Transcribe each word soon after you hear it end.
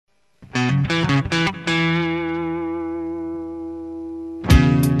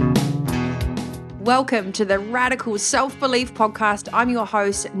Welcome to the Radical Self-Belief Podcast. I'm your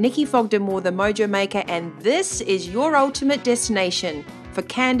host, Nikki Fogden-Moore, the Mojo Maker, and this is your ultimate destination for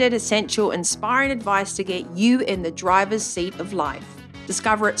candid, essential, inspiring advice to get you in the driver's seat of life.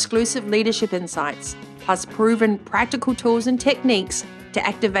 Discover exclusive leadership insights, plus proven practical tools and techniques to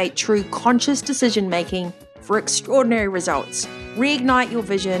activate true conscious decision-making for extraordinary results. Reignite your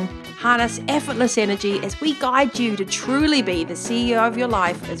vision, harness effortless energy as we guide you to truly be the CEO of your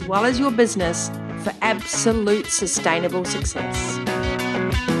life as well as your business for absolute sustainable success.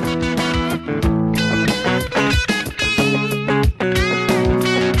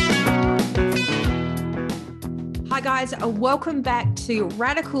 Hi guys, welcome back to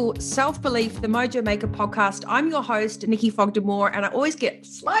Radical Self-Belief, the Mojo Maker podcast. I'm your host, Nikki Fogden-Moore, and I always get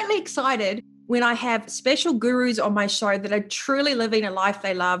slightly excited when I have special gurus on my show that are truly living a life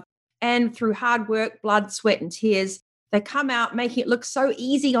they love. And through hard work, blood, sweat, and tears, they come out making it look so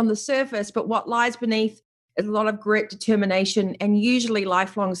easy on the surface, but what lies beneath is a lot of grit, determination, and usually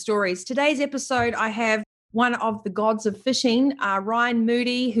lifelong stories. Today's episode, I have one of the gods of fishing, Ryan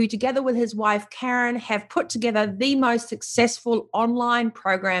Moody, who together with his wife, Karen, have put together the most successful online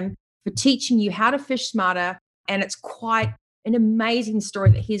program for teaching you how to fish smarter. And it's quite an amazing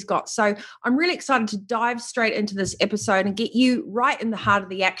story that he's got. So I'm really excited to dive straight into this episode and get you right in the heart of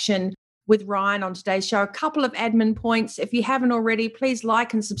the action with Ryan on today's show. A couple of admin points. If you haven't already, please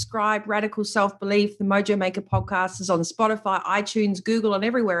like and subscribe. Radical Self-Belief, the Mojo Maker podcast is on Spotify, iTunes, Google, and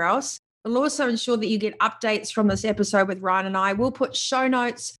everywhere else. We'll also ensure that you get updates from this episode with Ryan and I. We'll put show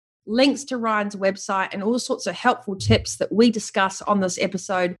notes, links to Ryan's website, and all sorts of helpful tips that we discuss on this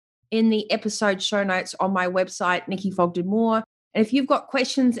episode in the episode show notes on my website, Nikki Fogden-Moore. And if you've got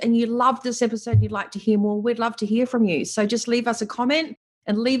questions and you love this episode and you'd like to hear more, we'd love to hear from you. So just leave us a comment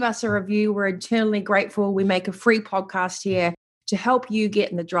and leave us a review. We're eternally grateful. We make a free podcast here to help you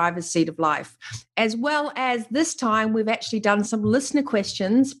get in the driver's seat of life. As well as this time, we've actually done some listener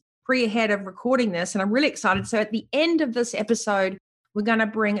questions ahead of recording this, and I'm really excited. So at the end of this episode, we're going to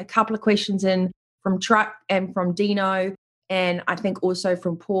bring a couple of questions in from Truck and from Dino, and I think also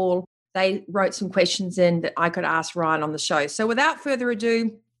from Paul. They wrote some questions in that I could ask Ryan on the show. So without further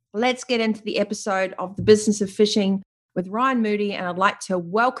ado, let's get into the episode of The Business of Fishing with Ryan Moody, and I'd like to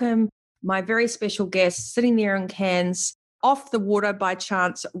welcome my very special guest sitting there in Cairns, off the water by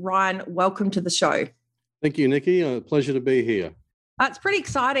chance. Ryan, welcome to the show. Thank you, Nikki. A pleasure to be here. It's pretty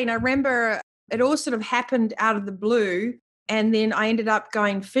exciting. I remember it all sort of happened out of the blue. And then I ended up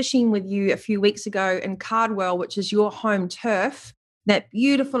going fishing with you a few weeks ago in Cardwell, which is your home turf, that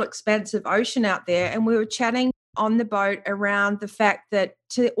beautiful, expansive ocean out there. And we were chatting on the boat around the fact that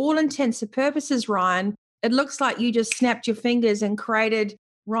to all intents and purposes, Ryan, it looks like you just snapped your fingers and created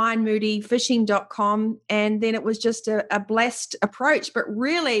RyanMoodyFishing.com. And then it was just a blessed approach. But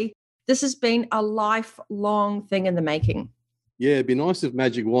really, this has been a lifelong thing in the making. Yeah, it'd be nice if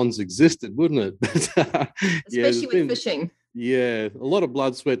magic wands existed, wouldn't it? Especially with fishing. Yeah, a lot of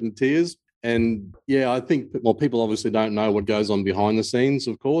blood, sweat, and tears. And yeah, I think, people obviously don't know what goes on behind the scenes,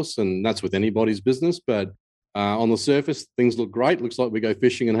 of course, and that's with anybody's business. But on the surface, things look great. Looks like we go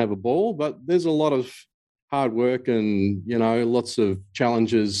fishing and have a ball, but there's a lot of hard work and, lots of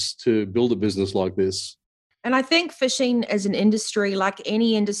challenges to build a business like this. And I think fishing as an industry, like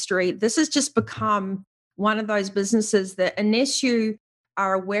any industry, this has just become one of those businesses that unless you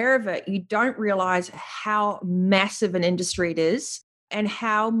are aware of it, you don't realize how massive an industry it is and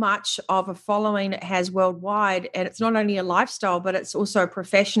how much of a following it has worldwide. And it's not only a lifestyle, but it's also a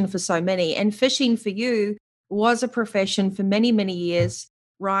profession for so many. And fishing for you was a profession for many, many years,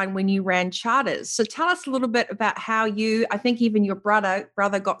 Ryan, when you ran charters. So tell us a little bit about how you, I think even your brother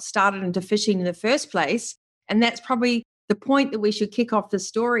got started into fishing in the first place. And that's probably the point that we should kick off the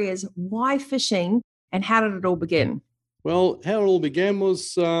story is why fishing? And how did it all begin? Well, how it all began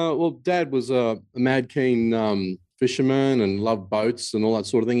was, Dad was a mad keen fisherman and loved boats and all that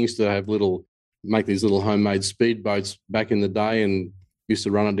sort of thing. He used to make these little homemade speed boats back in the day and used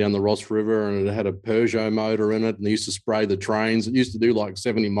to run it down the Ross River, and it had a Peugeot motor in it, and they used to spray the trains. It used to do like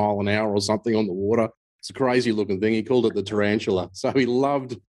 70 mile an hour or something on the water. It's a crazy looking thing. He called it the Tarantula. So he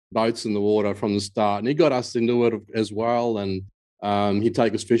loved boats in the water from the start, and he got us into it as well. And he'd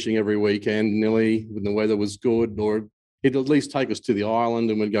take us fishing every weekend, nearly, when the weather was good, or he'd at least take us to the island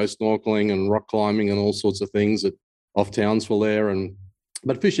and we'd go snorkeling and rock climbing and all sorts of things at off Townsville there.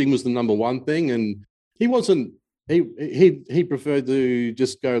 But fishing was the number one thing, and he preferred to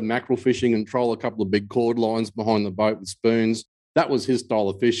just go mackerel fishing and troll a couple of big cord lines behind the boat with spoons. That was his style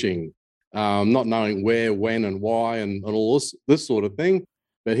of fishing, not knowing where, when, and why, and all this sort of thing.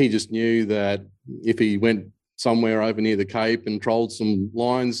 But he just knew that if he went somewhere over near the Cape and trolled some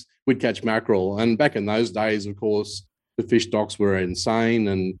lines, we'd catch mackerel. And back in those days, of course, the fish stocks were insane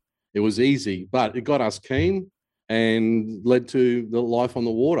and it was easy, but it got us keen and led to the life on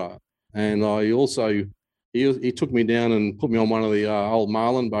the water. And I also, he took me down and put me on one of the old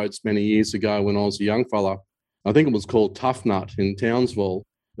marlin boats many years ago when I was a young fella. I think it was called Tough Nut in Townsville.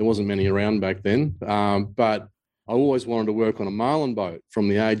 There wasn't many around back then, but I always wanted to work on a marlin boat from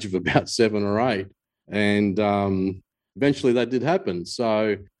the age of about 7 or 8. And eventually that did happen.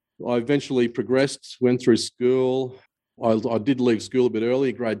 So I eventually progressed, went through school. I did leave school a bit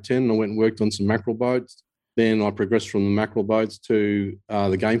early, grade 10, and I went and worked on some mackerel boats. Then I progressed from the mackerel boats to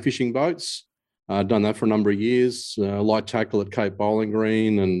the game fishing boats. I'd done that for a number of years, light tackle at Cape Bowling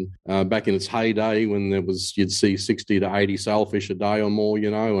Green, and back in its heyday when you'd see 60 to 80 sailfish a day or more,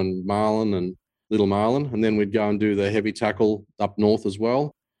 and marlin and little marlin. And then we'd go and do the heavy tackle up north as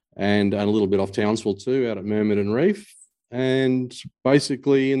well, and a little bit off Townsville too, out at Myrmidon Reef. And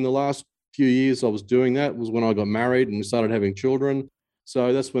basically in the last few years I was doing that was when I got married and we started having children.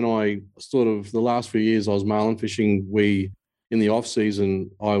 So that's when the last few years I was marlin fishing. In the off season,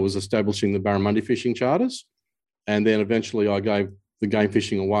 I was establishing the barramundi fishing charters. And then eventually I gave the game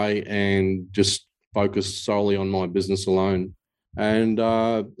fishing away and just focused solely on my business alone. And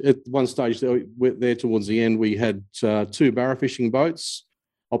at one stage there towards the end, we had 2 barra fishing boats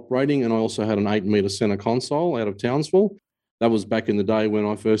operating, and I also had an 8-metre centre console out of Townsville. That was back in the day when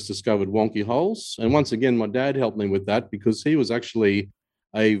I first discovered wonky holes. And once again, my dad helped me with that because he was actually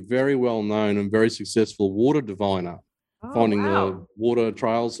a very well-known and very successful water diviner, finding the water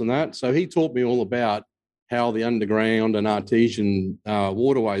trails and that. So he taught me all about how the underground and artesian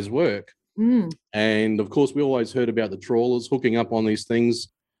waterways work. And of course, we always heard about the trawlers hooking up on these things.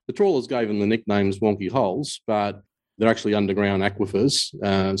 The trawlers gave them the nicknames wonky holes, but they're actually underground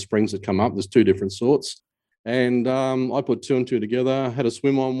aquifers, springs that come up. There's 2 different sorts. And I put 2 and 2 together, had a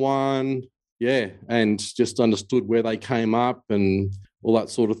swim on one, and just understood where they came up and all that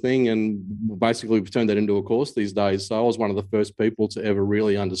sort of thing. And basically we've turned that into a course these days. So I was one of the first people to ever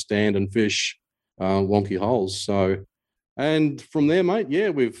really understand and fish wonky holes. So, and from there, mate,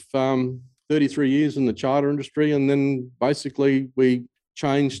 we've 33 years in the charter industry. And then basically we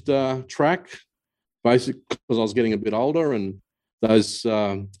changed track, basically because I was getting a bit older, and those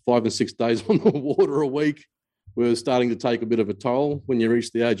 5 and 6 days on the water a week were starting to take a bit of a toll when you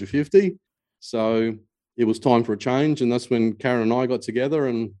reach the age of 50. So it was time for a change, and that's when Karen and I got together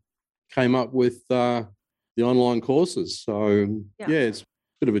and came up with the online courses. So it's a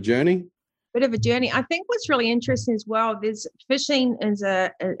bit of a journey. I think what's really interesting as well, there's fishing as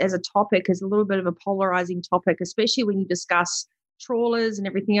a topic is a little bit of a polarizing topic, especially when you discuss trawlers and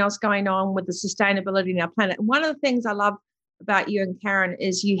everything else going on with the sustainability in our planet. And one of the things I love about you and Karen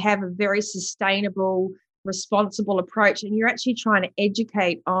is you have a very sustainable, responsible approach, and you're actually trying to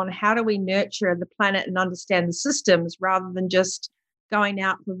educate on how do we nurture the planet and understand the systems rather than just going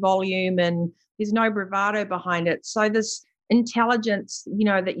out for volume, and there's no bravado behind it. So this intelligence,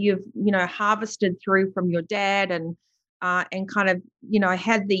 that you've, harvested through from your dad and kind of,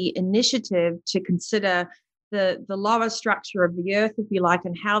 had the initiative to consider the lower structure of the earth, if you like,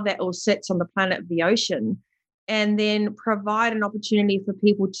 and how that all sits on the planet of the ocean, and then provide an opportunity for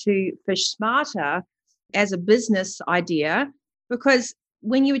people to fish smarter as a business idea. Because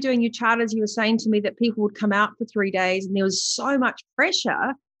when you were doing your charters, you were saying to me that people would come out for 3 days and there was so much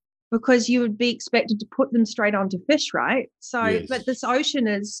pressure because you would be expected to put them straight onto fish, right? So, yes. But this ocean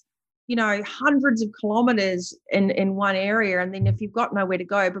is, hundreds of kilometers in one area. And then if you've got nowhere to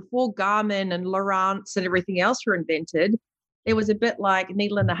go, before Garmin and Lowrance and everything else were invented, it was a bit like a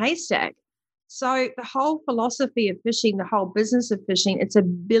needle in a haystack. So the whole philosophy of fishing, the whole business of fishing, it's a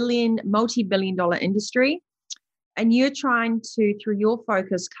multi-billion-dollar industry. And you're trying to, through your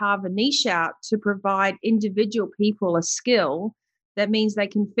focus, carve a niche out to provide individual people a skill that means they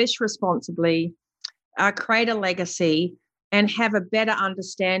can fish responsibly, create a legacy, and have a better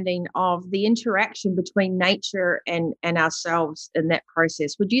understanding of the interaction between nature and ourselves in that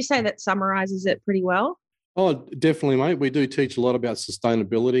process. Would you say that summarizes it pretty well? Oh, definitely, mate. We do teach a lot about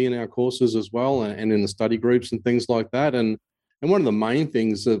sustainability in our courses as well, and in the study groups and things like that. And one of the main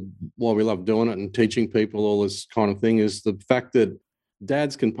things that why we love doing it and teaching people all this kind of thing is the fact that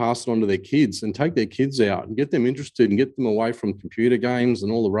dads can pass it on to their kids and take their kids out and get them interested and get them away from computer games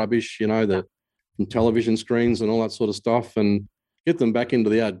and all the rubbish, from television screens and all that sort of stuff, and get them back into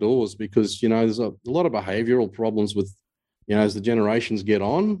the outdoors, because, there's a lot of behavioural problems with, as the generations get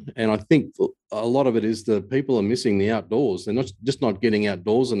on. And I think a lot of it is the people are missing the outdoors. They're not getting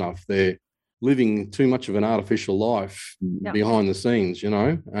outdoors enough. They're Mm. living too much of an artificial life behind the scenes,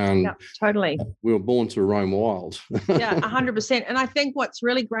 and totally. we were born to roam wild. Yeah, 100%. And I think what's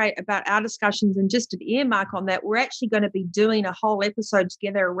really great about our discussions, and just an earmark on that, we're actually going to be doing a whole episode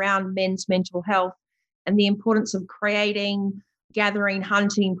together around men's mental health and the importance of creating, gathering,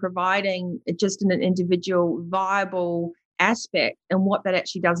 hunting, providing just in an individual viable aspect and what that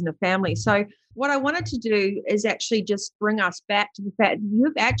actually does in a family. So what I wanted to do is actually just bring us back to the fact that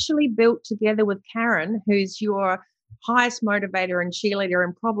you've actually built together with Karen, who's your highest motivator and cheerleader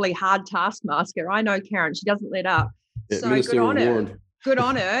and probably hard taskmaster. I know Karen, she doesn't let up. So good on her. Good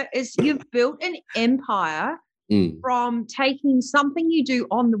on her. Is you've built an empire from taking something you do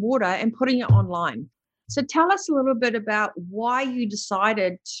on the water and putting it online. So tell us a little bit about why you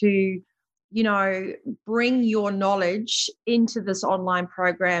decided to, bring your knowledge into this online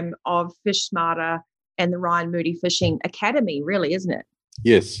program of Fish Smarter and the Ryan Moody Fishing Academy, really, isn't it?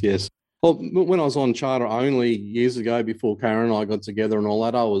 Yes. Well, when I was on charter only years ago, before Karen and I got together and all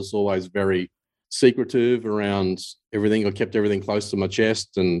that, I was always very secretive around everything. I kept everything close to my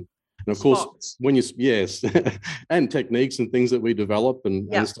chest. And of course, yes, and techniques and things that we develop and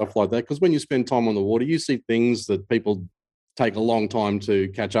stuff like that. Because when you spend time on the water, you see things that people take a long time to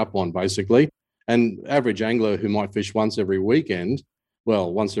catch up on, basically. And average angler who might fish once every weekend,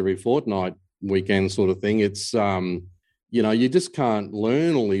 once every fortnight weekend sort of thing, it's, you just can't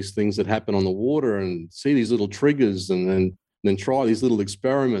learn all these things that happen on the water and see these little triggers and then try these little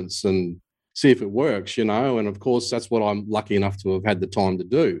experiments and see if it works, And of course, that's what I'm lucky enough to have had the time to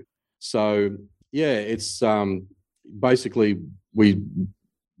do. So, it's basically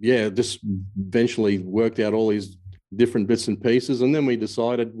just eventually worked out all these different bits and pieces. And then we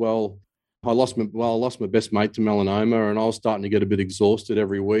decided, I lost my best mate to melanoma, and I was starting to get a bit exhausted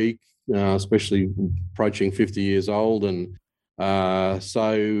every week, especially approaching 50 years old. And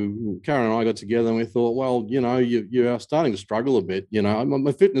so Karen and I got together and we thought, you are starting to struggle a bit.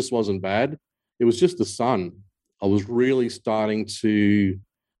 My fitness wasn't bad. It was just the sun. I was really starting to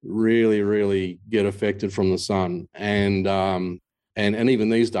really get affected from the sun. And even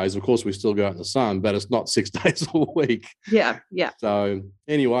these days, of course, we still go out in the sun, but it's not 6 days a week. Yeah. So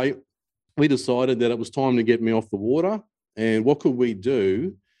anyway, we decided that it was time to get me off the water. And what could we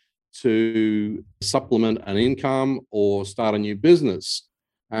do to supplement an income or start a new business?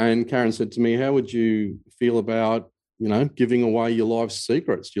 And Karen said to me, how would you feel about, giving away your life's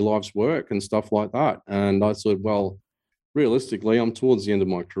secrets, your life's work and stuff like that? And I said, realistically, I'm towards the end of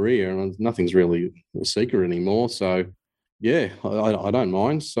my career and nothing's really a secret anymore. So I don't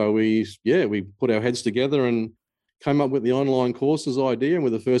mind. So we put our heads together and came up with the online courses idea, and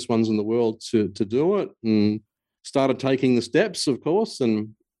we're the first ones in the world to do it, and started taking the steps, of course.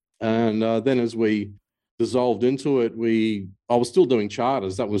 And then as we dissolved into it, I was still doing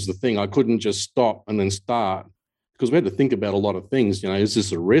charters. That was the thing. I couldn't just stop and then start, because we had to think about a lot of things. Is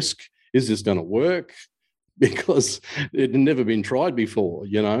this a risk? Is this going to work? Because it had never been tried before,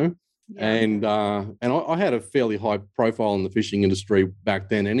 Yeah. And I had a fairly high profile in the fishing industry back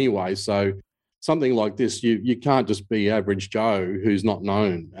then anyway. So something like this, you can't just be average Joe who's not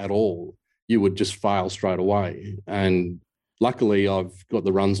known at all. You would just fail straight away. And luckily, I've got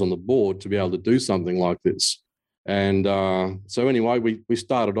the runs on the board to be able to do something like this. And so anyway, we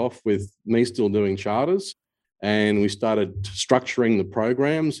started off with me still doing charters, and we started structuring the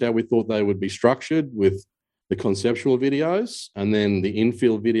programs how we thought they would be structured, with the conceptual videos and then the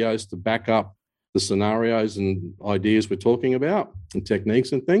infield videos to back up the scenarios and ideas we're talking about and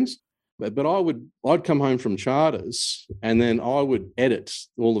techniques and things. But I'd come home from charters and then I would edit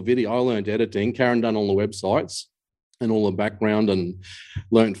all the video. I learned editing. Karen done all the websites and all the background, and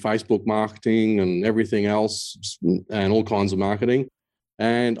learned Facebook marketing and everything else and all kinds of marketing.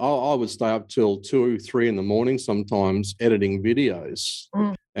 And I would stay up till 2 or 3 in the morning sometimes editing videos.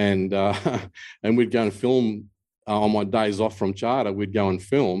 And we'd go and film on my days off from charter. We'd go and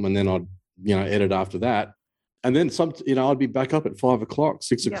film, and then I'd edit after that. And then I'd be back up at 5 o'clock,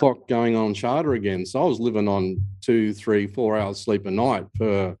 6 o'clock going on charter again. So I was living on 2, 3, 4 hours sleep a night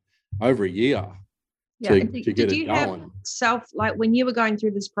for over a year to get it going. Did you have when you were going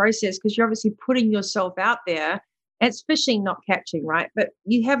through this process, because you're obviously putting yourself out there, it's fishing, not catching, right? But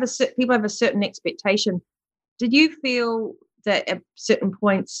people have a certain expectation. Did you feel that at certain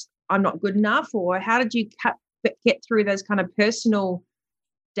points I'm not good enough, or how did you get through those kind of personal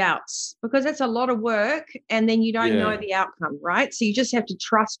doubts? Because that's a lot of work, and then you don't know the outcome, right? So you just have to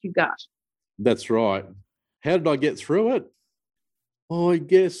trust your gut. That's right. How did I get through it? I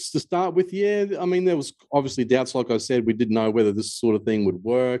guess to start with, I mean, there was obviously doubts. Like I said, we didn't know whether this sort of thing would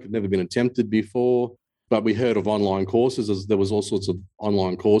work. It had never been attempted before. but we heard of online courses, as there was all sorts of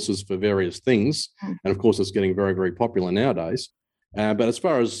online courses for various things. And of course, it's getting very, very popular nowadays. But as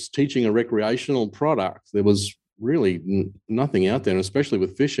far as teaching a recreational product, there was really nothing out there, and especially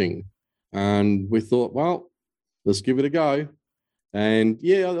with fishing. And we thought, well, let's give it a go. And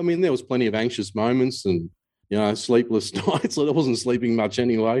yeah, I mean, there was plenty of anxious moments and, sleepless nights. I wasn't sleeping much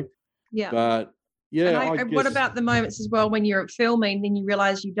anyway. Yeah. But yeah, and what about the moments as well when you're filming, then you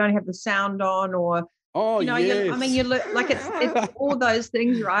realize you don't have the sound on, or yes. you look like it's all those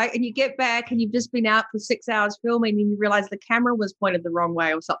things, right? And you get back and you've just been out for 6 hours filming, and you realize the camera was pointed the wrong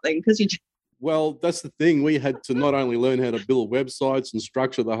way or something because you just... Well, that's the thing. We had to not only learn how to build websites and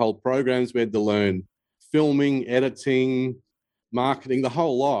structure the whole programs, we had to learn filming, editing, marketing, the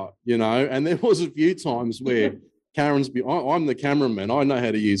whole lot, And there was a few times where I'm the cameraman. I know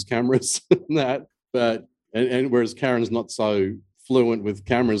how to use cameras and that, but and whereas Karen's not so fluent with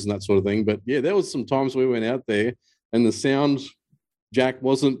cameras and that sort of thing. But yeah, there was some times we went out there and the sound jack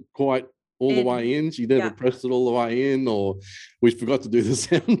wasn't quite all the way in. She never pressed it all the way in, or we forgot to do the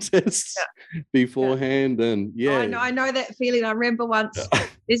sound tests beforehand. And I know that feeling. I remember once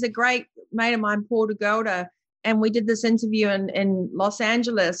there's a great mate of mine, Paul DeGolda, and we did this interview in Los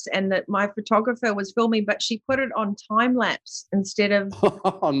Angeles, and that my photographer was filming, but she put it on time lapse instead of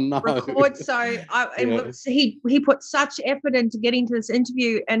record. So he put such effort into getting to this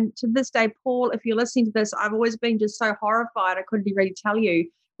interview. And to this day, Paul, if you're listening to this, I've always been just so horrified. I couldn't really tell you.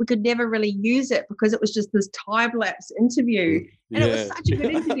 We could never really use it because it was just this time lapse interview, and it was such a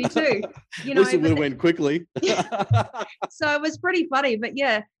good interview too. At least it went quickly. So it was pretty funny, but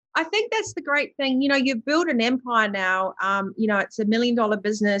yeah. I think that's the great thing. You've built an empire now. It's $1 million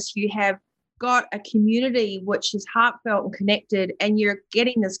business. You have got a community which is heartfelt and connected, and you're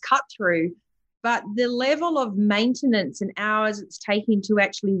getting this cut through. But the level of maintenance and hours it's taking to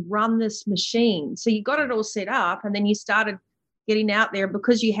actually run this machine. So you got it all set up, and then you started getting out there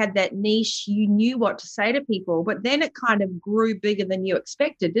because you had that niche. You knew what to say to people, but then it kind of grew bigger than you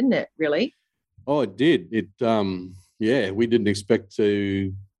expected, didn't it? Really? Oh, it did. We didn't expect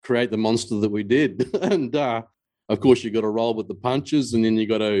to create the monster that we did. And of course, you got to roll with the punches, and then you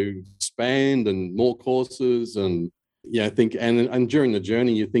got to expand and more courses. And and during the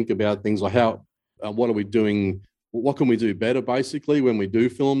journey, you think about things like what are we doing? What can we do better, basically, when we do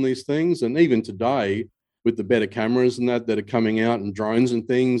film these things? And even today, with the better cameras and that are coming out, and drones and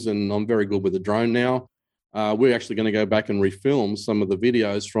things, and I'm very good with the drone now. We're actually going to go back and refilm some of the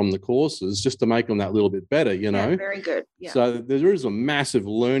videos from the courses just to make them that little bit better, Yeah, very good. Yeah. So there is a massive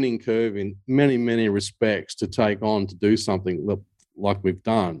learning curve in many, many respects to take on to do something like we've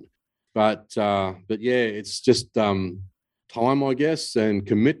done. But it's just time, I guess, and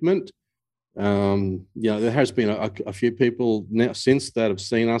commitment. There has been a few people now since that have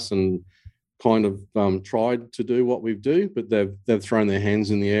seen us and kind of tried to do what we do, but they've thrown their hands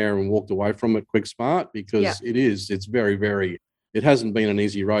in the air and walked away from it quick smart, because it's very, very, it hasn't been an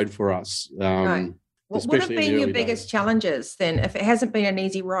easy road for us. No. What have been your biggest challenges then, if it hasn't been an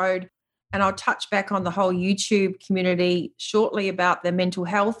easy road? And I'll touch back on the whole YouTube community shortly about the mental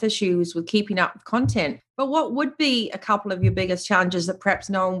health issues with keeping up with content. But what would be a couple of your biggest challenges that perhaps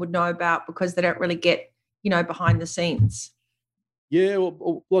no one would know about because they don't really get, behind the scenes? Yeah,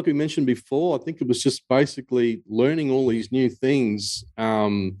 well, like we mentioned before, I think it was just basically learning all these new things,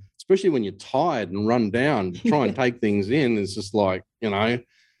 especially when you're tired and run down, try and take things in. It's just like,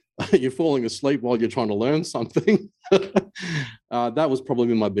 you're falling asleep while you're trying to learn something. That was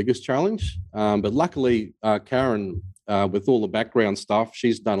probably my biggest challenge. But luckily, Karen, with all the background stuff,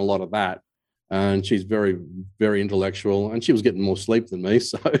 she's done a lot of that. And she's very, very intellectual, and she was getting more sleep than me.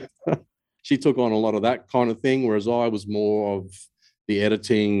 So she took on a lot of that kind of thing, whereas I was more of the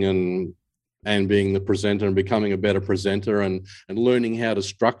editing and being the presenter and becoming a better presenter and learning how to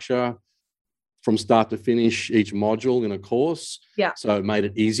structure from start to finish each module in a course. Yeah. So it made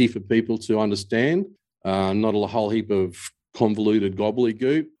it easy for people to understand, not a whole heap of convoluted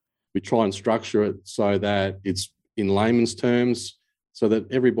gobbledygook. We try and structure it so that it's in layman's terms, so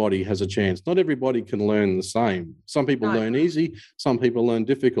that everybody has a chance. Not everybody can learn the same. Some people learn easy, some people learn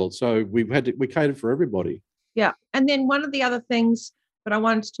difficult. So we catered for everybody. Yeah. And then one of the other things that I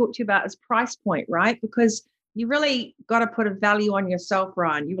wanted to talk to you about is price point, right? Because you really got to put a value on yourself,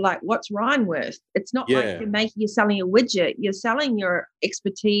 Ryan. You're like, what's Ryan worth? It's not like you're selling a widget. You're selling your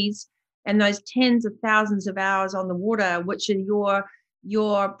expertise and those tens of thousands of hours on the water, which are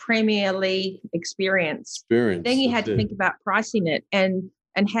your Premier League experience. Then you had to think about pricing it and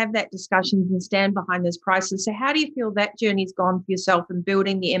have that discussion and stand behind those prices. So how do you feel that journey's gone for yourself in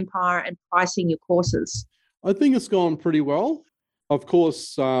building the empire and pricing your courses? I think it's gone pretty well. Of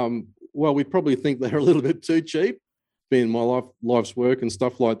course, well, we probably think they're a little bit too cheap, being my life's work and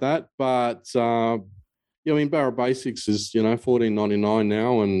stuff like that. But yeah, I mean, Barra Basics is $14.99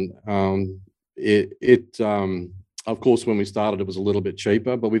 now, and of course, when we started, it was a little bit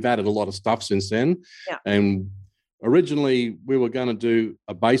cheaper, but we've added a lot of stuff since then. Yeah. And originally, we were going to do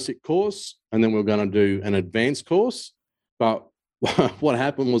a basic course, and then we were going to do an advanced course. But what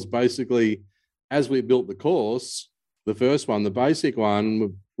happened was basically, as we built the course, the first one, the basic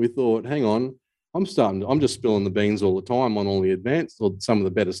one, we thought, hang on, I'm just spilling the beans all the time on all the advanced or some of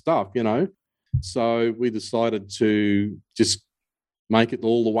the better stuff, So we decided to just make it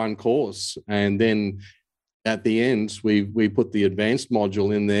all the one course. And then at the end, we put the advanced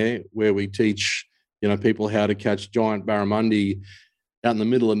module in there where we teach, people how to catch giant barramundi out in the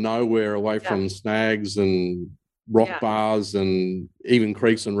middle of nowhere, away from snags and rock bars and even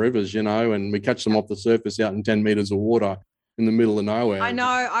creeks and rivers, and we catch them off the surface out in 10 meters of water in the middle of nowhere. I know.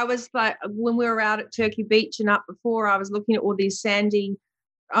 I was like, when we were out at Turkey Beach and up before, I was looking at all these sandy,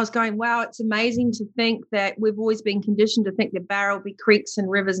 I was going, wow, it's amazing to think that we've always been conditioned to think that barra will be creeks and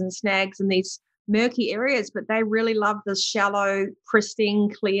rivers and snags and these murky areas, but they really love this shallow, pristine,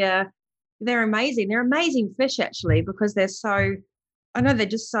 clear. They're amazing. They're amazing fish, actually, because they're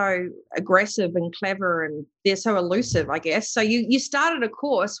just so aggressive and clever, and they're so elusive, I guess. So you started a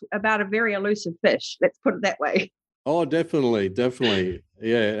course about a very elusive fish. Let's put it that way. Oh, definitely.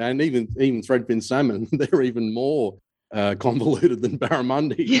 Yeah. And even threadfin salmon, they're even more convoluted than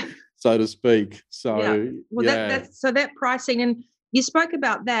barramundi, so to speak. So, so that pricing, and you spoke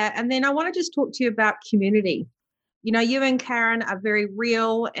about that. And then I want to just talk to you about community. You and Karen are very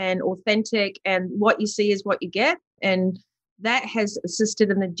real and authentic, and what you see is what you get. And that has assisted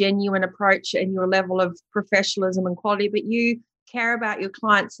in the genuine approach and your level of professionalism and quality, but you care about your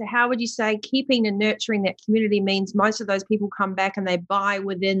clients. So how would you say keeping and nurturing that community means most of those people come back and they buy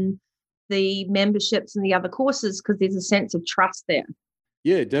within the memberships and the other courses because there's a sense of trust there?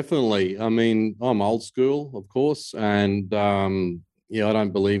 Yeah, definitely. I mean, I'm old school, of course, and I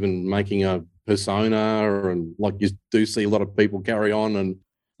don't believe in making a persona, and like you do see a lot of people carry on, and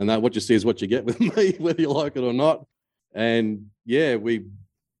that what you see is what you get with me, whether you like it or not. And I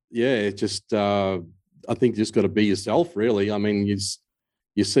think you just got to be yourself, really. I mean, you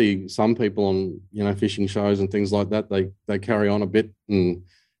see some people on fishing shows and things like that. They carry on a bit, and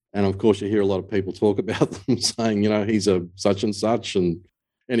of course you hear a lot of people talk about them saying, he's a such and such. And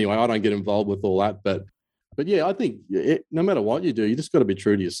anyway, I don't get involved with all that, but yeah, I think no matter what you do, you just got to be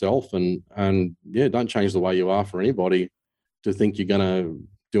true to yourself, and don't change the way you are for anybody to think you're going to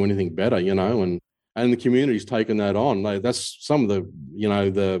do anything better, and the community's taken that on. That's some of the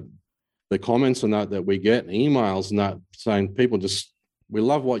comments and that we get, and emails and that, saying people we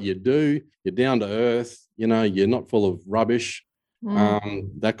love what you do. You're down to earth. You're not full of rubbish,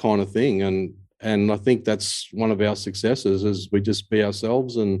 that kind of thing. And I think that's one of our successes, is we just be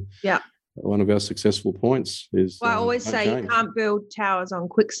ourselves. And one of our successful points is. Well, I always say you can't build towers on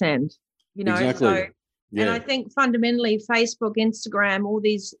quicksand. Exactly. So, and I think fundamentally, Facebook, Instagram, all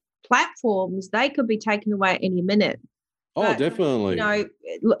these platforms, they could be taken away at any minute. Oh, definitely.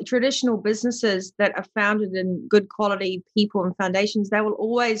 Traditional businesses that are founded in good quality people and foundations, people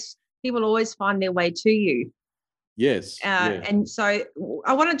always find their way to you. Yes. And so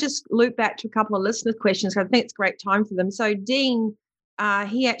I want to just loop back to a couple of listener questions. I think it's a great time for them. So Dean,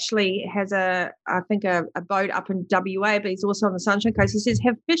 he actually has a boat up in WA, but he's also on the Sunshine Coast. He says,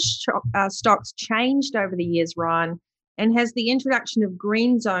 have fish stocks changed over the years, Ryan? And has the introduction of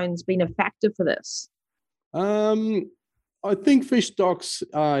green zones been a factor for this? I think fish stocks,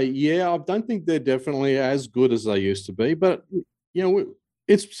 I don't think they're definitely as good as they used to be, but,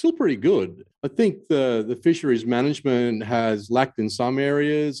 it's still pretty good. I think the fisheries management has lacked in some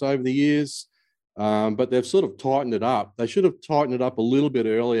areas over the years, but they've sort of tightened it up. They should have tightened it up a little bit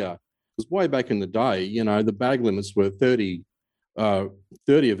earlier, because way back in the day, the bag limits were 30 of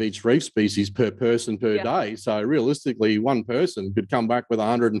each reef species per person per day. So realistically, one person could come back with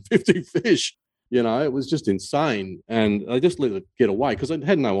 150 fish. It was just insane. And they just let it get away because they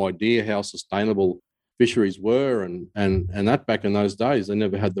had no idea how sustainable fisheries were. And that back in those days, they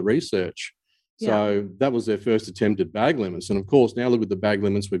never had the research. So that was their first attempt at bag limits. And of course, now look at the bag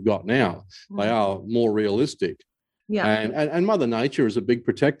limits we've got now. They are more realistic. Yeah. And Mother Nature is a big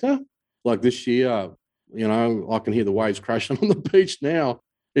protector. Like this year, I can hear the waves crashing on the beach now.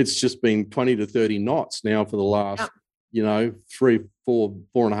 It's just been 20 to 30 knots now for the last,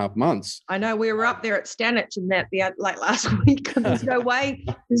 4.5 months. I know we were up there at Stanage and that like last week. There's no way,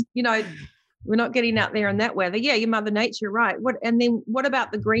 we're not getting out there in that weather. Yeah, your Mother Nature, right. What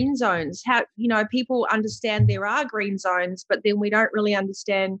about the green zones? How, people understand there are green zones, but then we don't really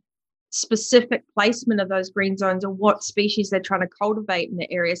understand specific placement of those green zones or what species they're trying to cultivate in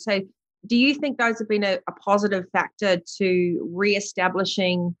the area. So do you think those have been a positive factor to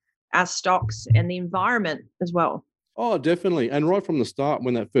reestablishing our stocks and the environment as well? Oh, definitely. And right from the start,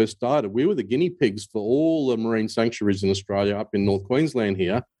 when that first started, we were the guinea pigs for all the marine sanctuaries in Australia up in North Queensland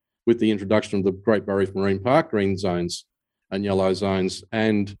here, with the introduction of the Great Barrier Reef Marine Park green zones and yellow zones.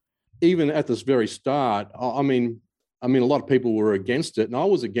 And even at this very start, I mean, a lot of people were against it, and I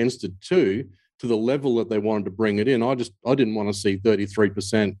was against it too, to the level that they wanted to bring it in. I didn't want to see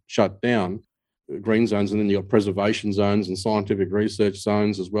 33% shut down green zones, and then you've got preservation zones and scientific research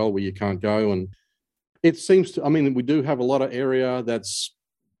zones as well where you can't go. And it seems to, we do have a lot of area that's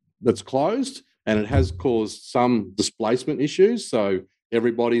closed, and it has caused some displacement issues. So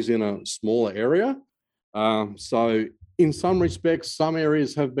everybody's in a smaller area. So in some respects, some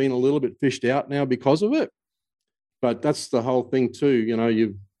areas have been a little bit fished out now because of it. But that's the whole thing too.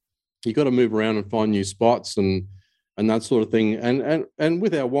 You've got to move around and find new spots and that sort of thing. And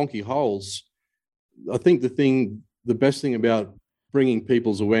with our wonky holes, I think the best thing about bringing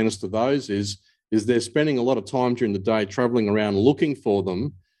people's awareness to those is they're spending a lot of time during the day traveling around looking for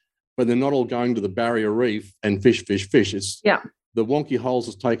them, but they're not all going to the barrier reef and fish. The wonky holes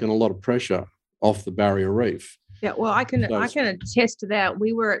has taken a lot of pressure off the barrier reef. Yeah, well, I can attest to that.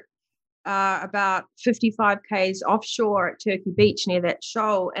 We were about 55 k's offshore at Turkey Beach near that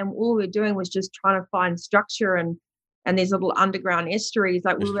shoal, and all we were doing was just trying to find structure and these little underground estuaries.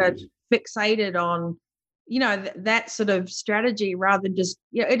 Like we were fixated on, that sort of strategy rather than just,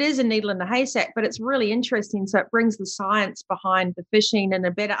 it is a needle in the haystack, but it's really interesting. So it brings the science behind the fishing and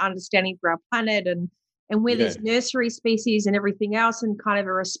a better understanding for our planet and where there's nursery species and everything else, and kind of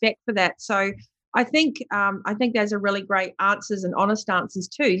a respect for that. So I think those are really great answers and honest answers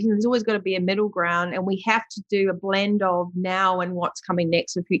too. There's always got to be a middle ground, and we have to do a blend of now and what's coming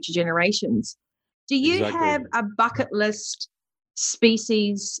next for future generations. Do you have a bucket list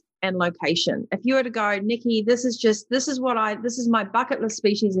species and location? If you were to go, Nikki, this is my bucket list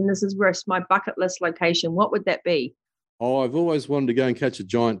species, and this is my bucket list location, what would that be? Oh, I've always wanted to go and catch a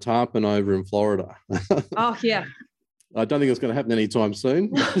giant tarpon over in Florida. Oh, yeah. I don't think it's going to happen anytime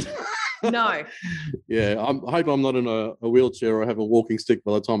soon. No. Yeah, I hope I'm not in a wheelchair or have a walking stick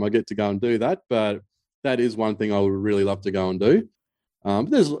by the time I get to go and do that. But that is one thing I would really love to go and do. But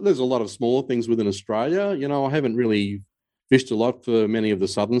there's a lot of smaller things within Australia. I haven't really fished a lot for many of the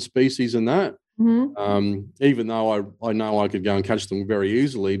southern species in that. Mm-hmm. Even though I know I could go and catch them very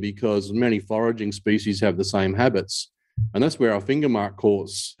easily, because many foraging species have the same habits. And that's where our finger mark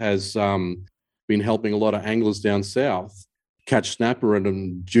course has been helping a lot of anglers down south catch snapper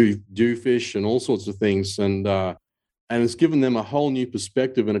and dewfish and all sorts of things. And it's given them a whole new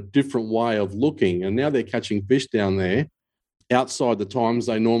perspective and a different way of looking. And now they're catching fish down there outside the times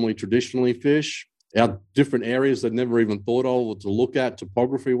they normally traditionally fish, out different areas they'd never even thought of or to look at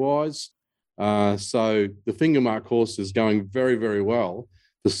topography-wise. So the finger mark course is going very, very well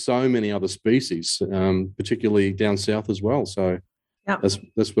for so many other species, particularly down south as well. So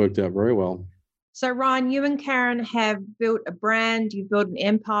that's worked out very well. So Ryan, you and Karen have built a brand, you've built an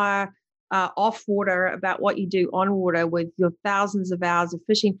empire off water about what you do on water with your thousands of hours of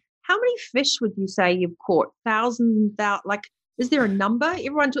fishing. How many fish would you say you've caught? Thousands, is there a number?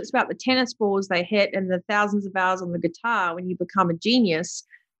 Everyone talks about the tennis balls they hit and the thousands of hours on the guitar when you become a genius.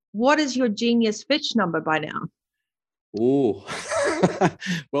 What is your genius fish number by now? Oh,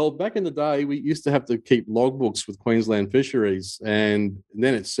 well, back in the day, we used to have to keep logbooks with Queensland Fisheries, and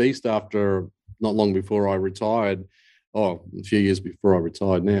then it ceased after not long before I retired. Oh, a few years before I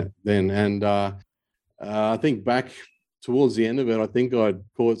retired then. I think back towards the end of it, I think I'd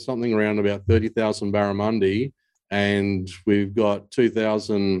caught something around about 30,000 barramundi, and we've got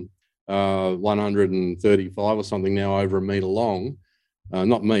 2,135 or something now over a metre long.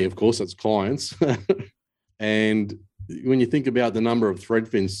 Not me, of course, that's clients. And when you think about the number of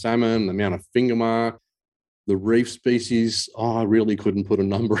threadfin salmon, the amount of finger mark, the reef species, I really couldn't put a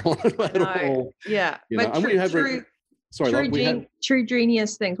number on it at all. Yeah, but true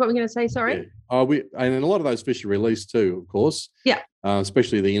genius things. What were we going to say? Sorry. Yeah. And a lot of those fish are released too, of course. Yeah.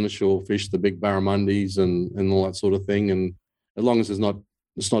 Especially the inshore fish, the big barramundis and all that sort of thing. And as long as it's not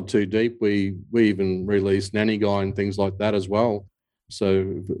too deep, we even release nanny guy and things like that as well.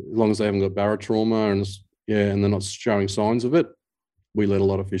 So as long as they haven't got barotrauma and they're not showing signs of it, we let a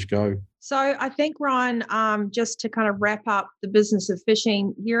lot of fish go. So I think, Ryan, just to kind of wrap up the business of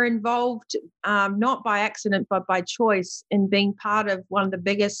fishing, you're involved not by accident, but by choice in being part of one of the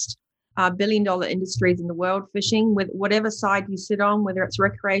biggest billion-dollar industries in the world, fishing, with whatever side you sit on, whether it's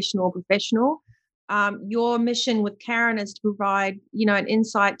recreational or professional. Your mission with Karen is to provide, an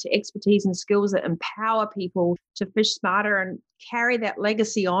insight to expertise and skills that empower people to fish smarter and carry that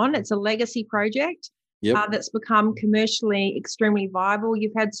legacy on. It's a legacy project that's become commercially extremely viable.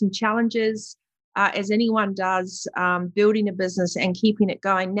 You've had some challenges, as anyone does, building a business and keeping it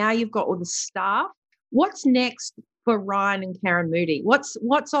going. Now you've got all the staff. What's next for Ryan and Karen Moody?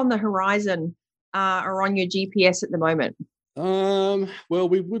 What's on the horizon or on your GPS at the moment? Well,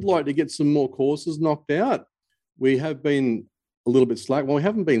 we would like to get some more courses knocked out. We have been a little bit slack. Well, we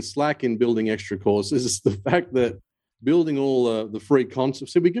haven't been slack in building extra courses. It's the fact that building all the free content.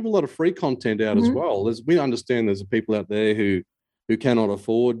 So we give a lot of free content out as well. We understand there's people out there who cannot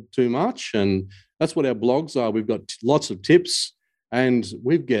afford too much, and that's what our blogs are. We've got lots of tips, and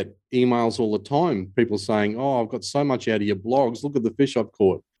we get emails all the time. People saying, "Oh, I've got so much out of your blogs. Look at the fish I've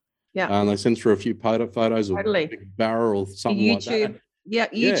caught." Yeah, and they send through a few photos of a big barrel or something YouTube, like that. Yeah,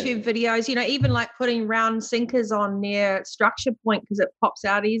 YouTube videos, even like putting round sinkers on near structure point because it pops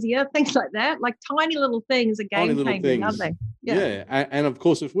out easier, things like that. Like tiny little things are game changing, aren't they? Yeah. And of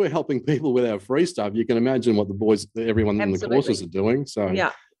course, if we're helping people with our free stuff, you can imagine what everyone in the courses are doing. So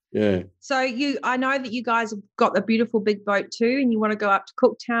yeah. So I know that you guys have got a beautiful big boat too, and you want to go up to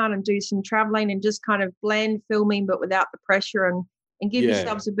Cooktown and do some traveling and just kind of blend filming, but without the pressure and give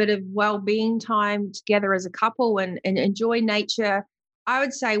yourselves a bit of well-being time together as a couple and enjoy nature. I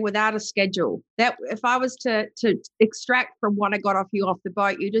would say without a schedule. That if I was to extract from what I got off the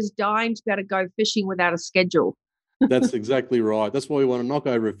boat, you're just dying to be able to go fishing without a schedule. That's exactly right. That's why we want to knock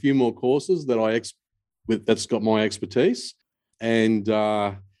over a few more courses that's got my expertise, and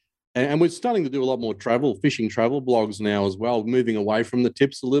we're starting to do a lot more fishing travel blogs now as well. Moving away from the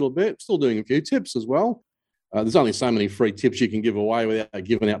tips a little bit, still doing a few tips as well. There's only so many free tips you can give away without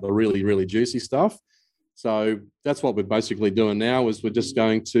giving out the really, really juicy stuff. So that's what we're basically doing now is we're just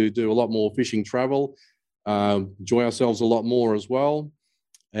going to do a lot more fishing travel, enjoy ourselves a lot more as well.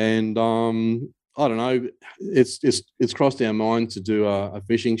 And I don't know, it's crossed our mind to do a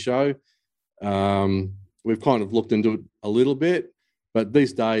fishing show. We've kind of looked into it a little bit, but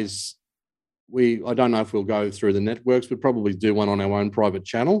these days I don't know if we'll go through the networks. We'd probably do one on our own private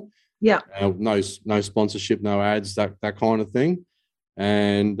channel. Yeah. No sponsorship, no ads, that kind of thing.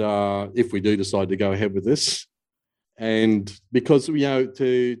 And if we do decide to go ahead with this, and because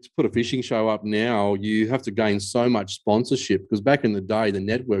to put a fishing show up now, you have to gain so much sponsorship. Because back in the day, the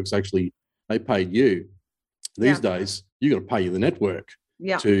networks actually they paid you. These days, you got to pay the network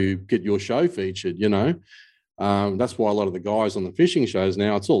to get your show featured. That's why a lot of the guys on the fishing shows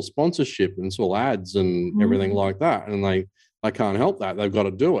now it's all sponsorship and it's all ads and everything like that, and they can't help that. They've got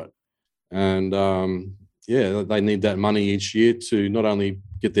to do it. And they need that money each year to not only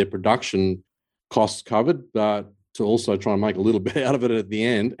get their production costs covered, but to also try and make a little bit out of it at the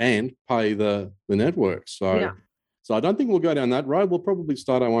end and pay the network. So I don't think we'll go down that road. We'll probably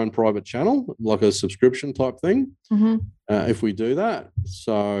start our own private channel, like a subscription type thing, if we do that.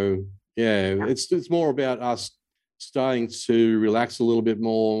 So it's more about us starting to relax a little bit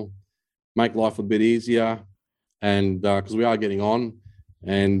more, make life a bit easier, and because we are getting on,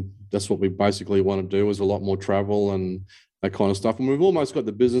 and that's what we basically want to do is a lot more travel and that kind of stuff. And we've almost got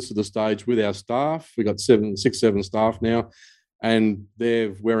the business to the stage with our staff. We've got 7 staff now, and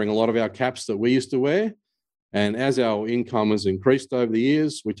they're wearing a lot of our caps that we used to wear. And as our income has increased over the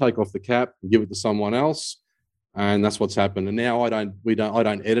years, we take off the cap and give it to someone else. And that's what's happened. And now I don't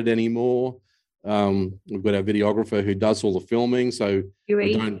edit anymore. We've got our videographer who does all the filming. So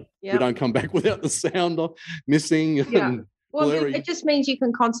we don't come back without the sound missing. Yeah. Well, it just means you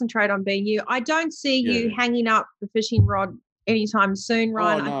can concentrate on being you. I don't see you hanging up the fishing rod anytime soon,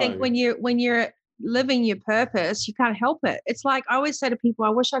 Ryan. No. I think when you're living your purpose, you can't help it. It's like I always say to people, I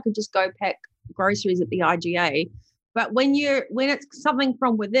wish I could just go pack groceries at the IGA. But when it's something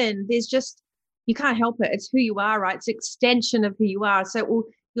from within, you can't help it. It's who you are, right? It's an extension of who you are. So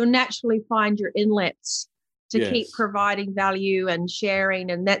you'll naturally find your inlets to keep providing value and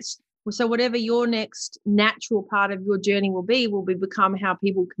sharing, and so whatever your next natural part of your journey will become how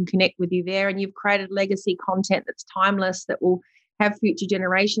people can connect with you there. And you've created legacy content that's timeless, that will have future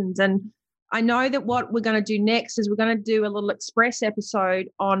generations. And I know that what we're going to do next is we're going to do a little express episode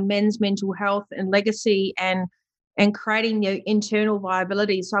on men's mental health and legacy and creating the internal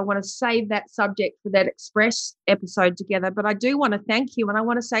viability. So I want to save that subject for that express episode together. But I do want to thank you. And I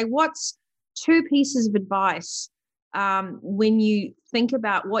want to say, what's 2 pieces of advice when you think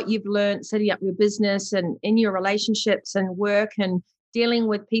about what you've learned setting up your business and in your relationships and work and dealing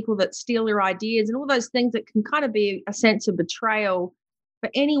with people that steal your ideas and all those things that can kind of be a sense of betrayal for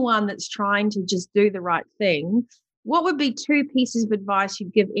anyone that's trying to just do the right thing. what would be 2 pieces of advice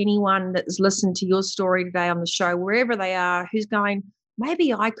you'd give anyone that's listened to your story today on the show, wherever they are, who's going,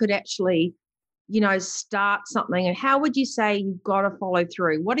 maybe I could actually, start something? And how would you say you've got to follow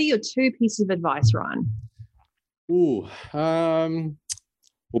through? What are your 2 pieces of advice, Ryan? Well,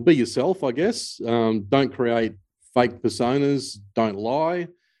 be yourself, I guess. Don't create fake personas. Don't lie.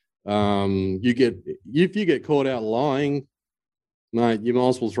 If you get caught out lying, mate, you might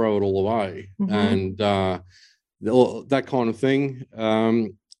as well throw it all away. And that kind of thing.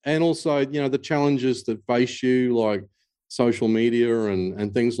 And also, the challenges that face you, like social media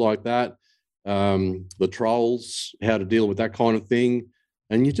and things like that, the trolls, how to deal with that kind of thing.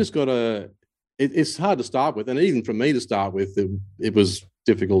 And you just got to, it's hard to start with. And even for me to start with, it was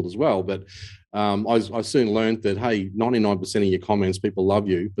difficult as well. But I soon learned that, hey, 99% of your comments, people love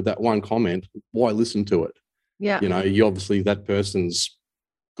you, but that one comment, why listen to it? Yeah. You obviously, that person's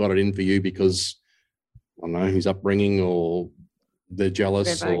got it in for you because, I don't know, his upbringing or they're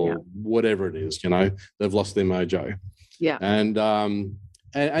jealous whatever it is, they've lost their mojo. Yeah. And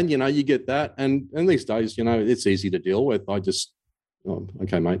you get that. And these days, it's easy to deal with. I just,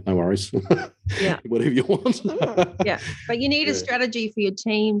 okay, mate, no worries. Yeah. Whatever you want. Yeah. But you need a strategy for your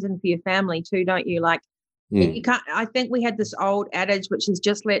teams and for your family too, don't you? Like, you can't, I think we had this old adage, which is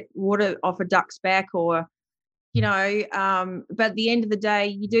just let water off a duck's back, or, but at the end of the day,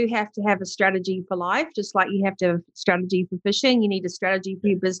 you do have to have a strategy for life, just like you have to have a strategy for fishing. You need a strategy for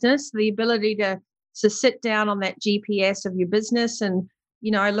your business, the ability to sit down on that GPS of your business and,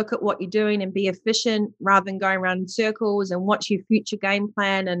 look at what you're doing and be efficient rather than going around in circles, and watch your future game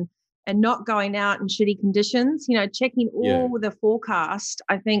plan and not going out in shitty conditions, checking all the forecast.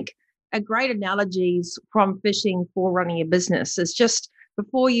 I think a great analogy is from fishing for running a business. It's just,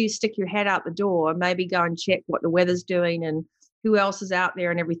 before you stick your head out the door, maybe go and check what the weather's doing and who else is out there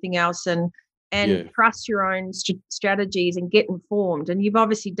and everything else, and trust your own strategies and get informed. And you've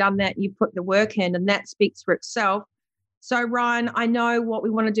obviously done that. You've put the work in, and that speaks for itself. So, Ryan, I know what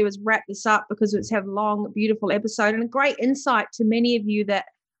we want to do is wrap this up, because it's had a long, beautiful episode and a great insight to many of you that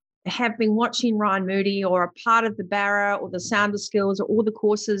have been watching Ryan Moody or are part of the Barra or the Sounder Skills or all the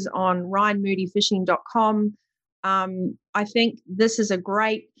courses on ryanmoodyfishing.com. I think this is a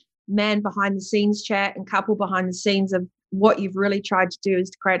great man behind the scenes chat and couple behind the scenes of what you've really tried to do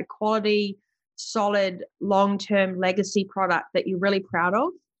is to create a quality, solid, long-term legacy product that you're really proud of.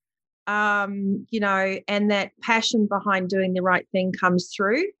 And that passion behind doing the right thing comes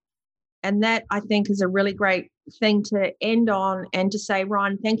through. And that, I think, is a really great thing to end on, and to say,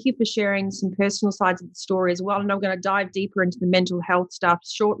 Ryan, thank you for sharing some personal sides of the story as well. And I'm going to dive deeper into the mental health stuff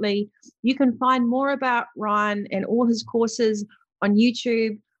shortly. You can find more about Ryan and all his courses on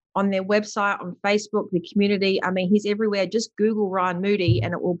YouTube, on their website, on Facebook, the community. I mean, he's everywhere. Just Google Ryan Moody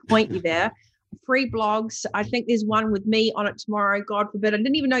and it will point you there. Free blogs. I think there's one with me on it tomorrow. God forbid. I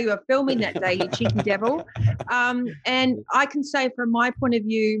didn't even know you were filming that day, you cheeky devil. And I can say from my point of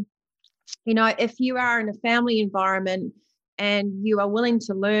view, if you are in a family environment and you are willing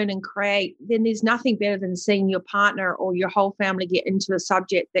to learn and create, then there's nothing better than seeing your partner or your whole family get into a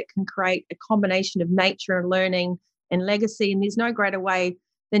subject that can create a combination of nature and learning and legacy. And there's no greater way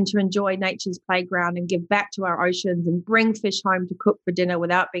than to enjoy nature's playground and give back to our oceans and bring fish home to cook for dinner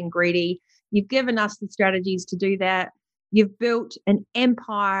without being greedy. You've given us the strategies to do that. You've built an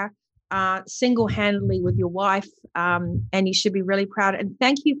empire single-handedly with your wife, and you should be really proud. And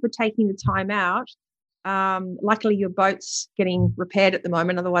thank you for taking the time out. Luckily, your boat's getting repaired at the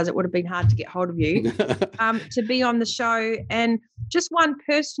moment. Otherwise, it would have been hard to get hold of you to be on the show. And just one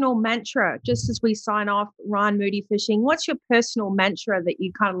personal mantra, just as we sign off, Ryan Moody Fishing, what's your personal mantra that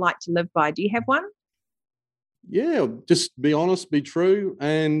you kind of like to live by? Do you have one? Yeah, just be honest, be true,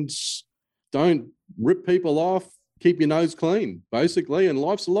 and don't rip people off. Keep your nose clean, basically, and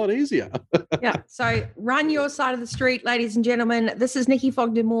life's a lot easier. Yeah. So run your side of the street, ladies and gentlemen. This is Nikki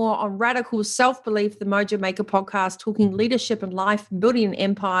Fogden-Moore on Radical Self-Belief, the Mojo Maker podcast, talking leadership and life, building an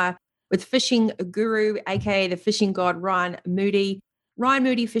empire with fishing guru, aka the fishing god, Ryan Moody.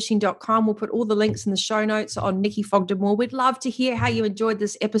 RyanMoodyFishing.com. We'll put all the links in the show notes on Nikki Fogden-Moore. We'd love to hear how you enjoyed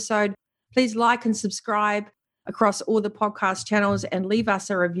this episode. Please like and subscribe across all the podcast channels and leave us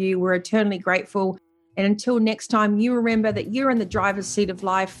a review. We're eternally grateful. And until next time, you remember that you're in the driver's seat of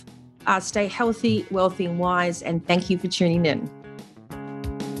life. Stay healthy, wealthy, and wise. And thank you for tuning in.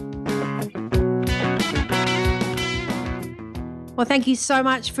 Well, thank you so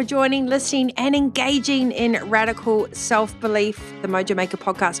much for joining, listening, and engaging in Radical Self-Belief, the Mojo Maker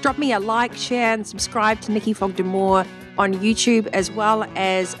podcast. Drop me a like, share, and subscribe to Nikki Fogden-Moore on YouTube, as well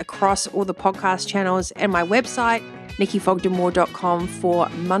as across all the podcast channels and my website, nikkifogdemore.com for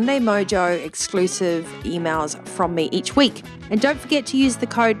Monday Mojo exclusive emails from me each week. And don't forget to use the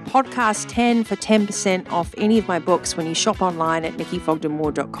code podcast10 for 10% off any of my books when you shop online at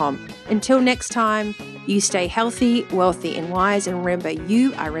nikkifogdemore.com. Until next time, you stay healthy, wealthy, and wise. And remember,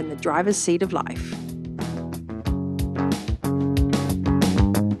 you are in the driver's seat of life.